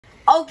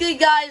Okay,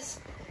 guys.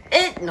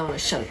 No,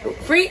 shut up.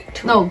 3,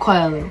 2. No,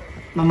 quiet a little.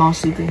 My mom's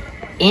sleeping.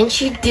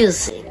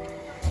 Introducing.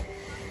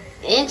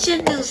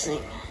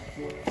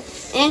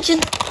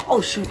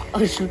 Oh shoot.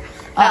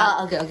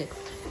 Okay.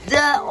 The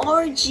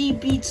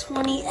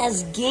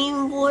RGB20S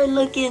Game Boy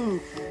looking.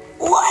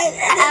 What?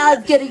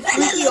 I'm getting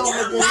freaky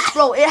over this.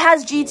 Bro, it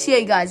has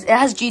GTA, guys. It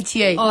has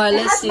GTA. Alright,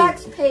 let's see.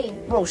 Max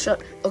Payne. Bro,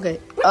 shut. Okay.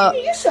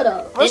 You shut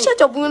up. Bro,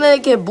 shut up. We're gonna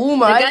get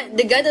boom, right?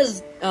 The guy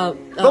does.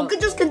 Bro,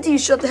 could just continue.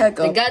 Shut the heck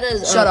up. The guy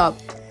does. Shut up.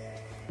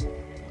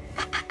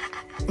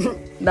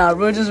 Nah,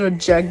 bro, just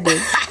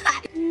rejected.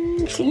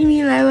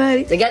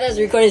 The guy that's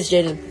recording is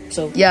Jaden.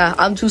 So yeah,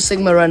 I'm too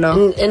Sigma right now.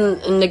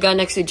 and the guy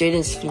next to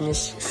Jaden's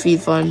famous.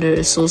 Feed finder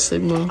is so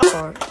Sigma.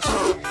 Sorry.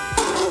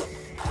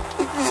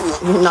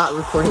 We're not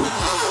recording.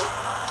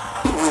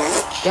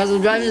 Guys,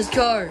 I'm driving this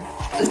car.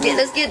 Let's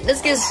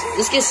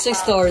get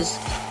 6 cars.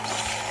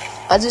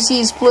 I just see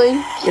he's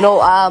playing. You know,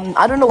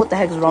 I don't know what the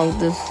heck is wrong with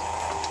this.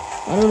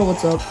 I don't know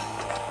what's up,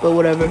 but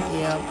whatever.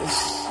 Yeah,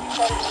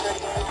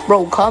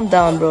 bro, calm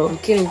down, bro. I'm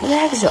kidding. What the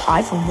heck is your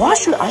iPhone?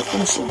 Watch your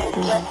iPhone so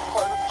cool.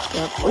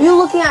 Yep. Are you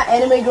looking at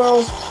anime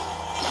girls?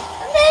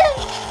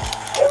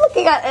 You're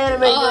looking at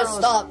anime girls.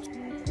 Stop.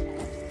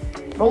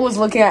 Bro was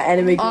looking at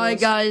anime girls. Alright,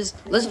 guys,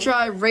 let's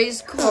try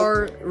race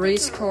cars.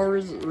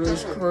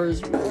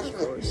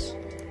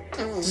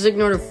 Just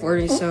ignore the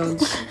farting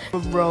sounds.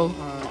 Bro.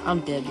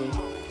 I'm dead, bro.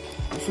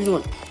 3, 2,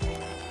 1.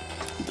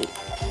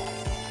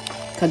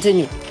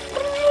 Continue.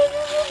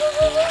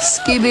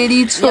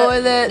 Skibidi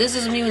toilet. Yeah, this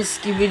is me when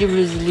Skibidi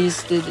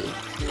released it.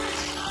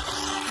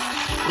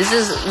 This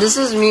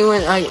is me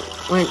when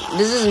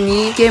this is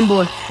me. Game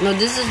Boy. No,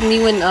 this is me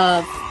when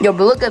Yo,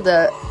 but look at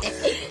that.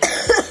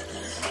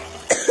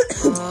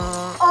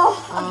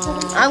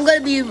 I'm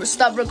gonna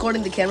stop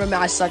recording the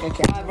cameraman. I suck at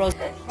camera. bro.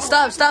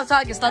 Stop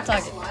talking.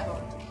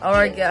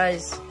 Alright,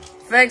 guys.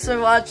 Thanks for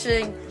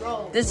watching.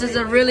 This is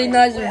a really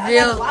nice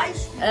reveal,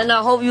 and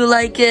I hope you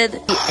like it.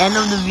 The end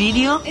of the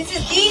video. This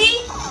is Didi.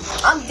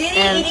 I'm Didi,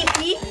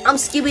 EDP. I'm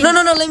skipping. No,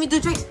 let me do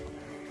tricks.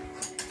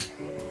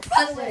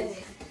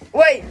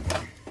 Wait.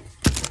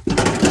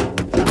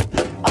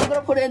 I'm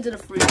gonna put it into the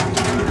freezer.